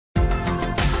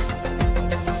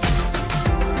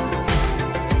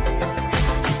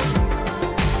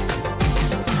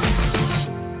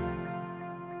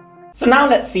So now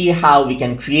let's see how we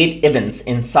can create events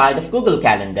inside of Google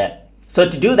Calendar. So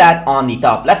to do that, on the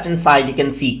top left hand side, you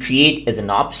can see create is an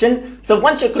option. So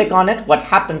once you click on it, what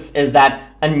happens is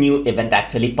that a new event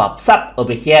actually pops up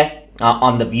over here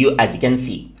on the view, as you can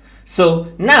see.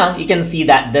 So now you can see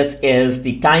that this is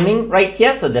the timing right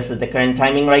here. So this is the current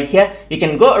timing right here. You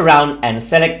can go around and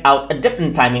select out a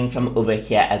different timing from over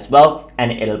here as well,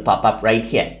 and it'll pop up right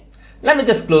here. Let me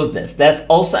just close this. There's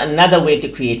also another way to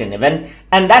create an event,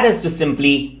 and that is to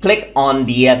simply click on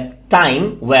the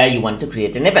time where you want to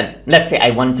create an event. Let's say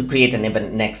I want to create an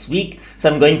event next week. So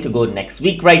I'm going to go next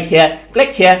week right here, click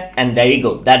here, and there you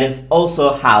go. That is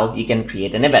also how you can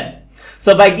create an event.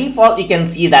 So by default, you can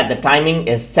see that the timing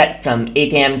is set from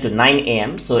 8 a.m. to 9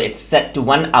 a.m. So it's set to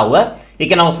 1 hour. You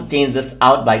can also change this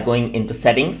out by going into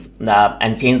settings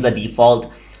and change the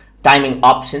default timing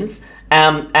options.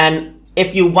 And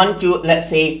if you want to, let's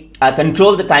say,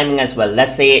 control the timing as well,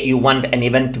 let's say you want an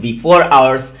event to be 4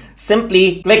 hours,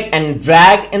 simply click and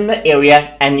drag in the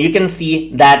area, and you can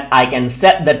see that I can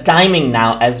set the timing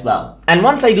now as well. And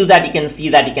once I do that, you can see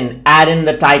that you can add in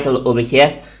the title over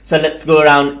here. So let's go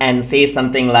around and say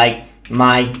something like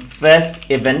my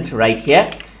first event right here.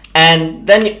 And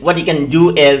then what you can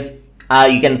do is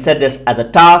you can set this as a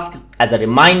task, as a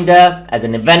reminder, as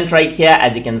an event right here,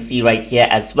 as you can see right here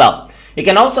as well. You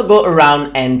can also go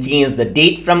around and change the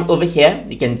date from over here.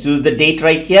 You can choose the date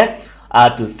right here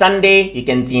to Sunday. You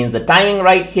can change the timing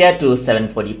right here to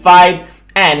 7:45,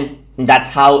 and that's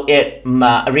how it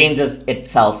arranges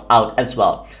itself out as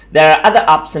well. There are other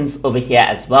options over here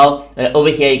as well. Over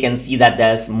here you can see that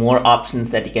there's more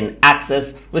options that you can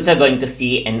access, which you're going to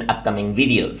see in upcoming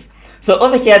videos. So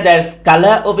over here there's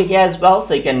color over here as well.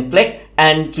 So you can click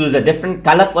and choose a different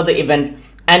color for the event,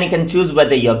 and you can choose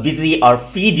whether you're busy or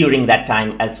free during that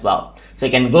time as well. So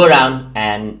you can go around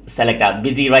and select out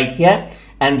busy right here,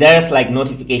 and there's like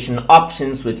notification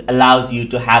options, which allows you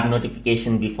to have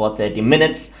notification before 30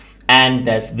 minutes. And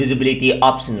there's visibility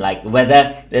option, like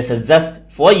whether this is just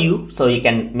for you, so you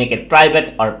can make it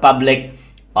private or public,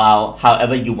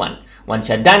 however you want. Once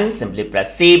you're done, simply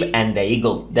press save, and there you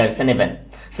go, there's an event.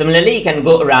 Similarly, you can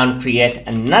go around, create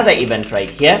another event right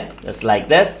here, just like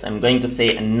this. I'm going to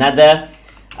say another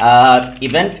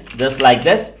event just like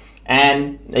this,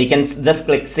 and you can just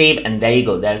click save, and there you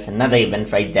go, there's another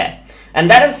event right there. And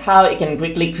that is how you can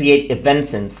quickly create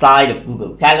events inside of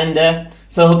Google Calendar.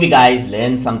 So I hope you guys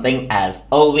learned something as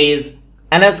always.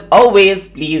 And as always,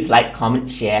 please like, comment,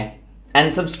 share,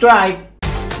 and subscribe.